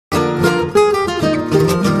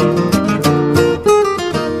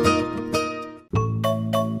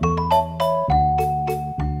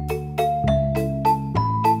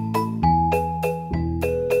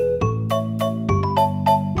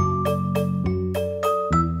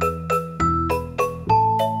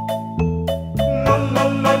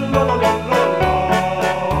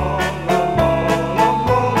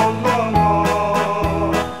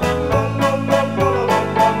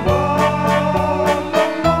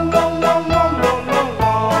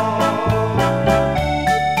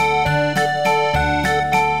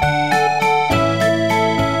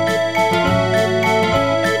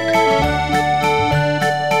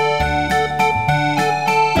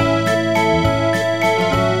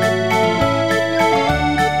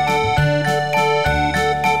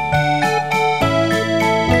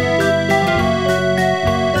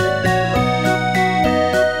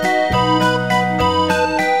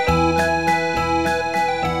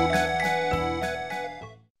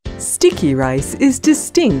Sticky rice is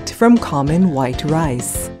distinct from common white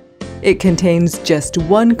rice. It contains just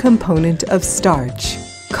one component of starch,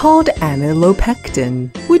 called amylopectin,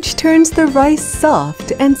 which turns the rice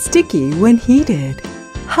soft and sticky when heated.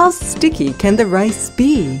 How sticky can the rice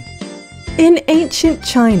be? In ancient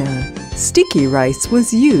China, sticky rice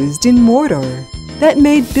was used in mortar that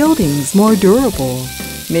made buildings more durable.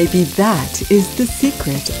 Maybe that is the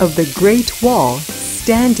secret of the Great Wall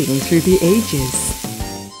standing through the ages.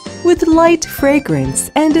 With light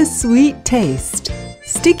fragrance and a sweet taste,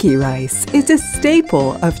 sticky rice is a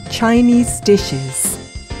staple of Chinese dishes.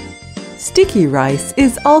 Sticky rice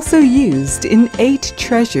is also used in 8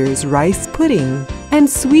 Treasures rice pudding and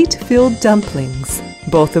sweet-filled dumplings,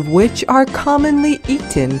 both of which are commonly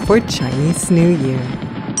eaten for Chinese New Year.